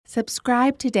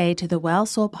Subscribe today to the Well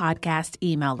Soul Podcast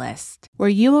email list, where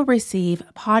you will receive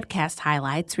podcast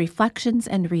highlights, reflections,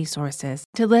 and resources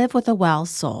to live with a well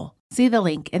soul. See the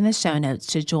link in the show notes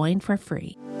to join for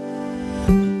free.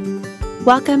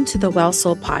 Welcome to the Well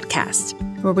Soul Podcast,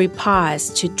 where we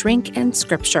pause to drink in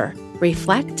scripture,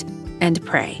 reflect, and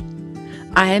pray.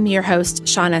 I am your host,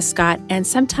 Shauna Scott, and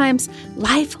sometimes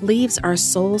life leaves our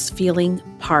souls feeling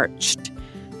parched.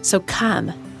 So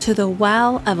come to the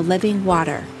well of living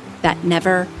water that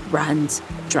never runs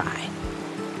dry.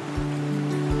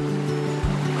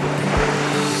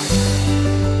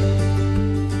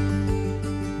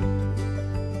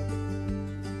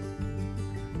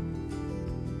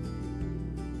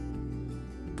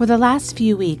 For the last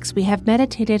few weeks, we have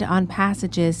meditated on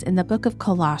passages in the book of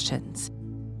Colossians.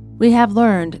 We have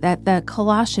learned that the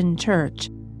Colossian church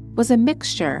was a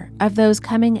mixture of those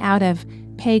coming out of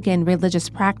pagan religious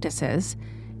practices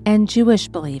and Jewish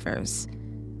believers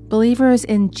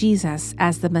in Jesus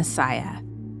as the Messiah.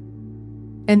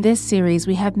 In this series,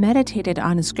 we have meditated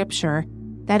on a scripture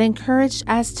that encouraged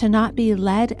us to not be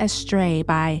led astray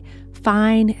by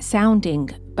fine-sounding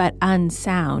but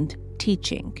unsound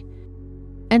teaching,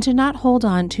 and to not hold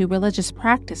on to religious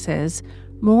practices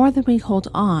more than we hold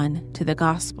on to the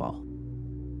gospel.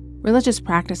 Religious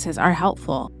practices are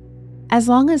helpful as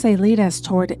long as they lead us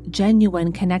toward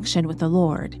genuine connection with the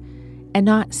Lord and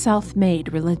not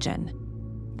self-made religion.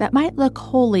 That might look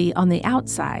holy on the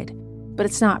outside, but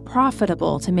it's not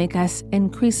profitable to make us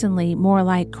increasingly more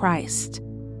like Christ,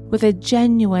 with a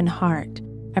genuine heart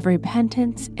of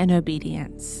repentance and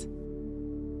obedience.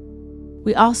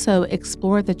 We also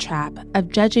explore the trap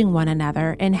of judging one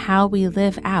another in how we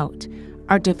live out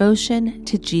our devotion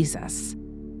to Jesus.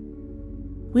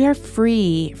 We are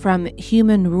free from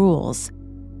human rules,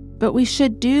 but we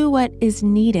should do what is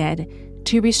needed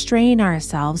to restrain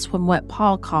ourselves from what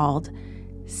Paul called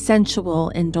sensual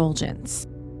indulgence.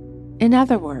 In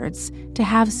other words, to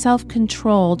have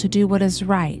self-control to do what is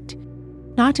right,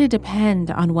 not to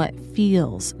depend on what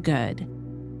feels good.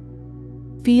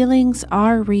 Feelings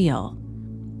are real,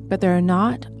 but they're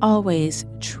not always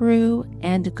true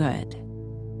and good.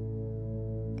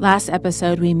 Last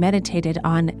episode, we meditated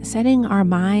on setting our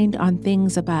mind on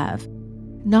things above,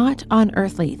 not on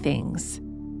earthly things.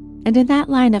 And in that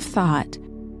line of thought,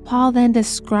 Paul then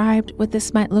described what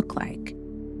this might look like: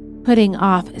 putting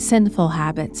off sinful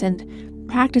habits and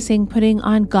practicing putting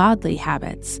on godly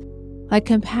habits, like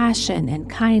compassion and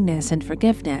kindness and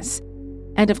forgiveness.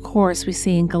 And of course, we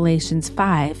see in Galatians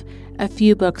 5, a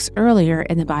few books earlier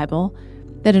in the Bible,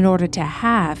 that in order to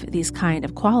have these kind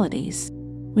of qualities,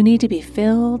 we need to be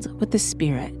filled with the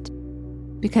Spirit,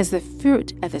 because the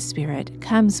fruit of the Spirit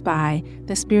comes by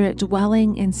the Spirit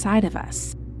dwelling inside of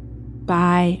us,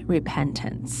 by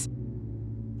repentance.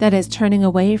 That is, turning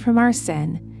away from our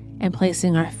sin and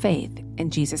placing our faith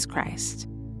in Jesus Christ.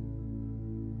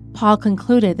 Paul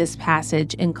concluded this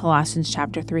passage in Colossians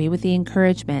chapter 3 with the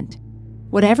encouragement,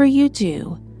 "Whatever you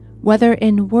do, whether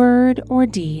in word or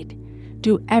deed,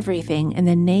 do everything in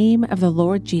the name of the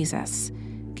Lord Jesus,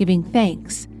 giving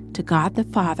thanks to God the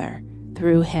Father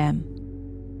through him."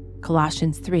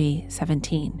 Colossians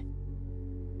 3:17.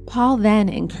 Paul then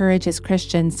encourages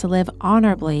Christians to live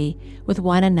honorably with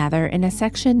one another in a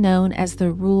section known as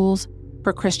the Rules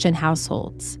for Christian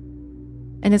Households.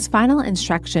 And his final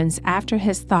instructions after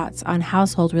his thoughts on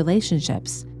household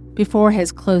relationships before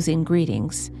his closing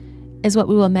greetings is what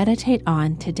we will meditate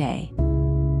on today.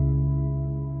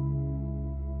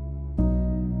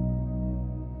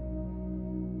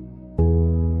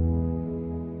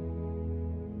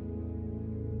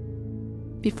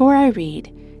 Before I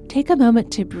read, take a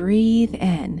moment to breathe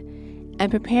in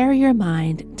and prepare your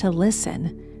mind to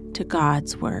listen to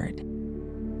God's Word.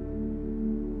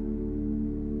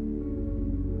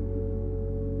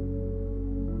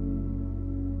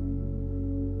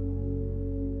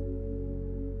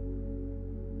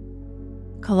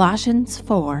 Colossians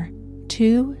 4,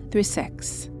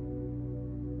 2-6.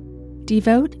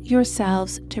 Devote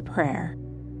yourselves to prayer.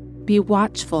 Be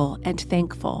watchful and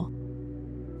thankful.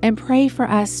 And pray for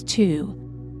us too,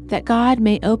 that God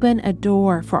may open a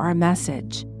door for our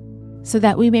message, so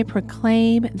that we may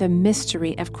proclaim the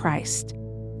mystery of Christ,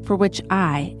 for which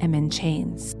I am in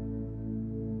chains.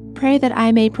 Pray that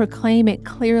I may proclaim it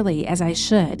clearly as I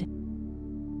should.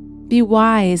 Be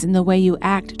wise in the way you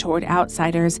act toward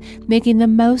outsiders, making the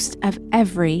most of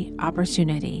every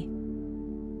opportunity.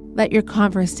 Let your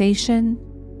conversation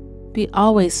be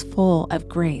always full of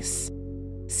grace,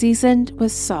 seasoned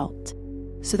with salt,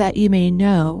 so that you may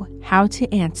know how to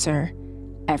answer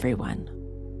everyone.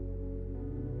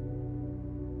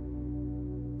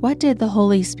 What did the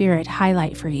Holy Spirit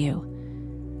highlight for you?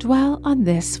 Dwell on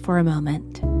this for a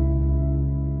moment.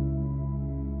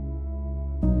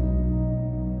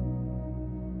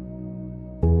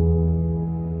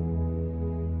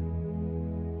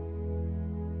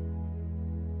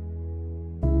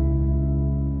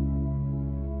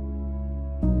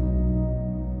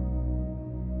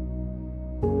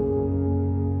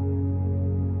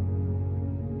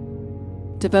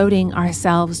 Devoting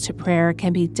ourselves to prayer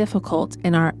can be difficult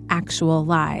in our actual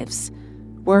lives,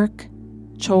 work,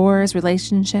 chores,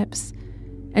 relationships,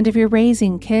 and if you're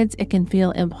raising kids, it can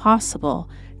feel impossible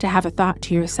to have a thought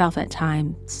to yourself at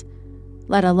times,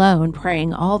 let alone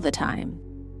praying all the time.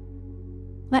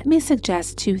 Let me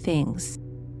suggest 2 things.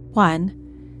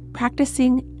 1,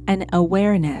 practicing an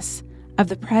awareness of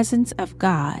the presence of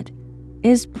God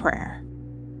is prayer.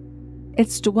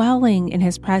 It's dwelling in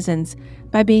His presence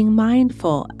by being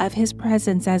mindful of His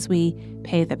presence as we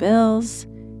pay the bills,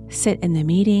 sit in the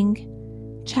meeting,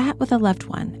 chat with a loved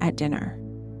one at dinner.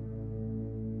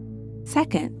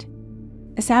 2,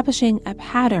 establishing a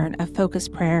pattern of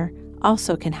focused prayer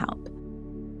also can help.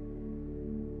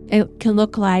 It can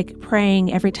look like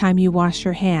praying every time you wash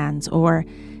your hands or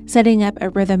setting up a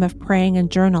rhythm of praying and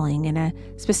journaling in a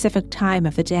specific time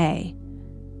of the day.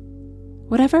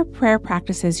 Whatever prayer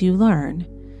practices you learn,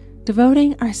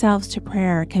 devoting ourselves to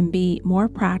prayer can be more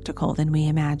practical than we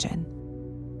imagine.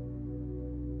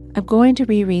 I'm going to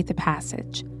reread the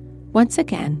passage. Once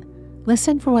again,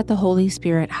 listen for what the Holy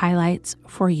Spirit highlights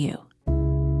for you.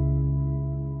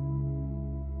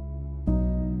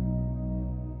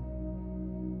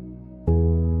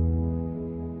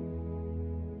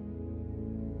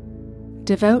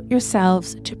 Devote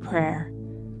yourselves to prayer.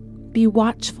 Be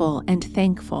watchful and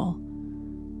thankful.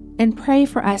 And pray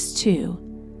for us too,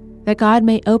 that God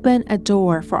may open a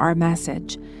door for our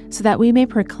message, so that we may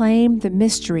proclaim the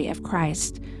mystery of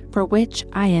Christ, for which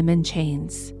I am in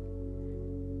chains.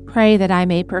 Pray that I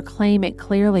may proclaim it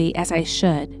clearly as I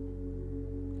should.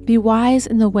 Be wise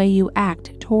in the way you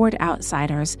act toward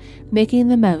outsiders, making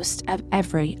the most of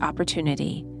every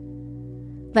opportunity.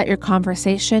 Let your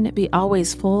conversation be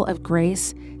always full of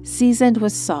grace, seasoned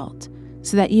with salt,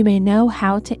 so that you may know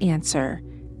how to answer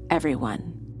everyone.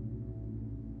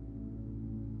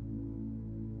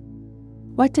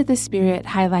 What did the Spirit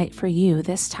highlight for you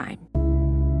this time?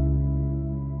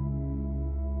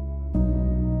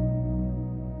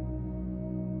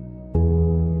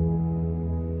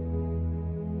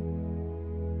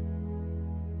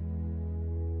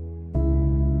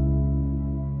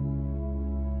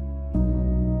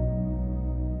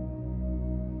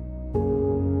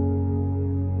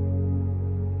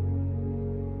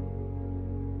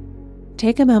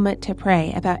 Take a moment to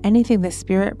pray about anything the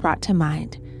Spirit brought to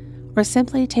mind, or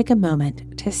simply take a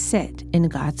moment to sit in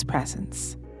God's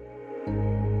presence.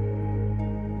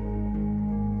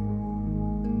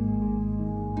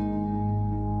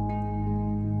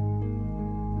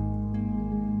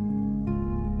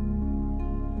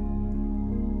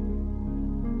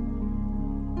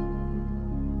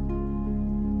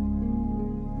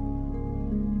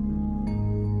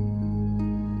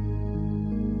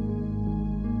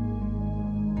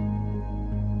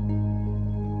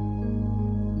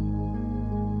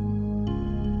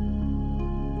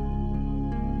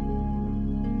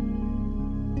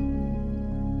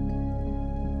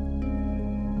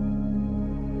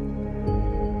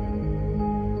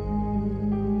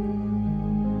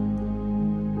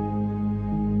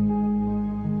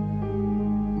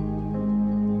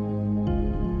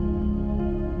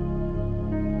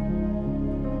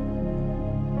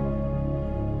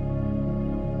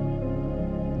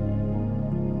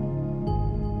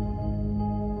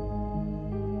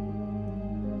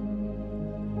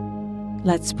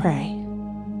 Let's pray.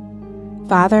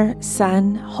 Father,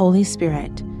 Son, Holy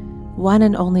Spirit, one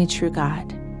and only true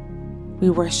God,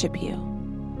 we worship you.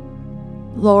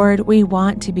 Lord, we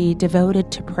want to be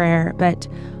devoted to prayer, but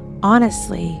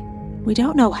honestly, we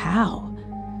don't know how.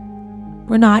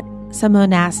 We're not some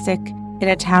monastic in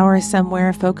a tower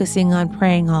somewhere focusing on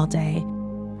praying all day.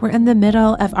 We're in the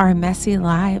middle of our messy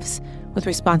lives with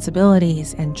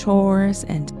responsibilities and chores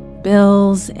and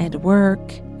bills and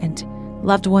work and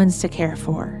loved ones to care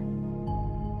for.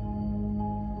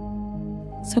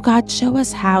 So God, show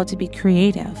us how to be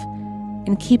creative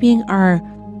in keeping our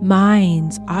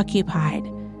minds occupied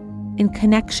in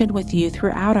connection with you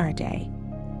throughout our day.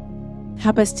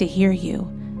 Help us to hear you.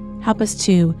 Help us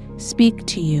to speak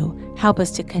to you. Help us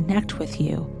to connect with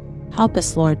you. Help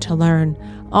us, Lord, to learn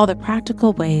all the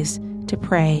practical ways to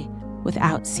pray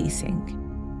without ceasing.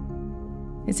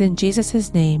 It's in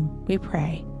Jesus' name we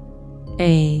pray.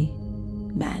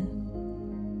 Amen.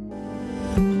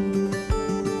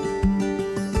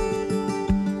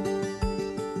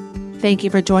 Thank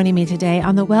you for joining me today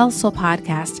on the Well Soul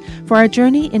Podcast for our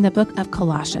journey in the book of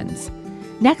Colossians.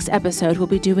 Next episode, we'll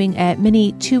be doing a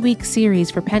mini 2-week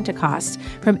series for Pentecost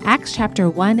from Acts chapter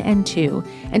 1 and 2,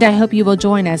 and I hope you will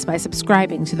join us by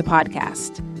subscribing to the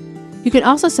podcast. You can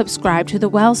also subscribe to the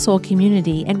Well Soul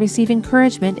community and receive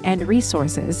encouragement and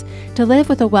resources to live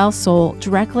with a well soul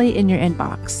directly in your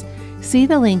inbox. See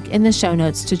the link in the show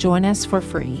notes to join us for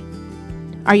free.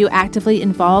 Are you actively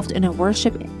involved in a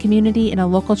worship community in a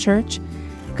local church?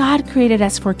 God created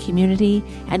us for community,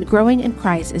 and growing in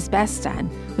Christ is best done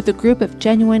with a group of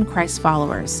genuine Christ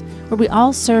followers, where we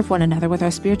all serve one another with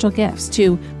our spiritual gifts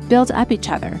to build up each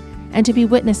other and to be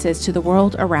witnesses to the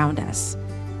world around us.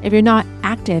 If you're not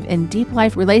active in deep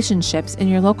life relationships in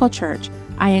your local church,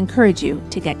 I encourage you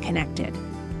to get connected.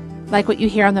 Like what you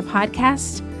hear on the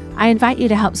podcast? I invite you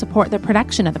to help support the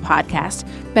production of the podcast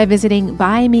by visiting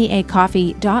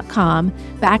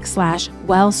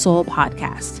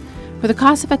buymeacoffee.com/wellsoulpodcast. For the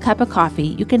cost of a cup of coffee,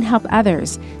 you can help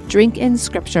others drink in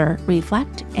scripture,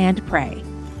 reflect, and pray.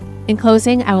 In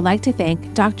closing, I would like to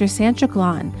thank Dr. Sandra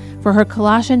Glahn for her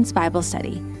Colossians Bible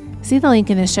study. See the link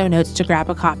in the show notes to grab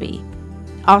a copy.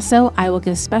 Also, I will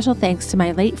give special thanks to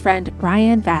my late friend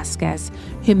Brian Vasquez,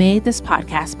 who made this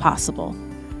podcast possible.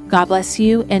 God bless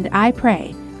you, and I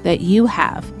pray that you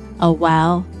have a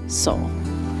well soul.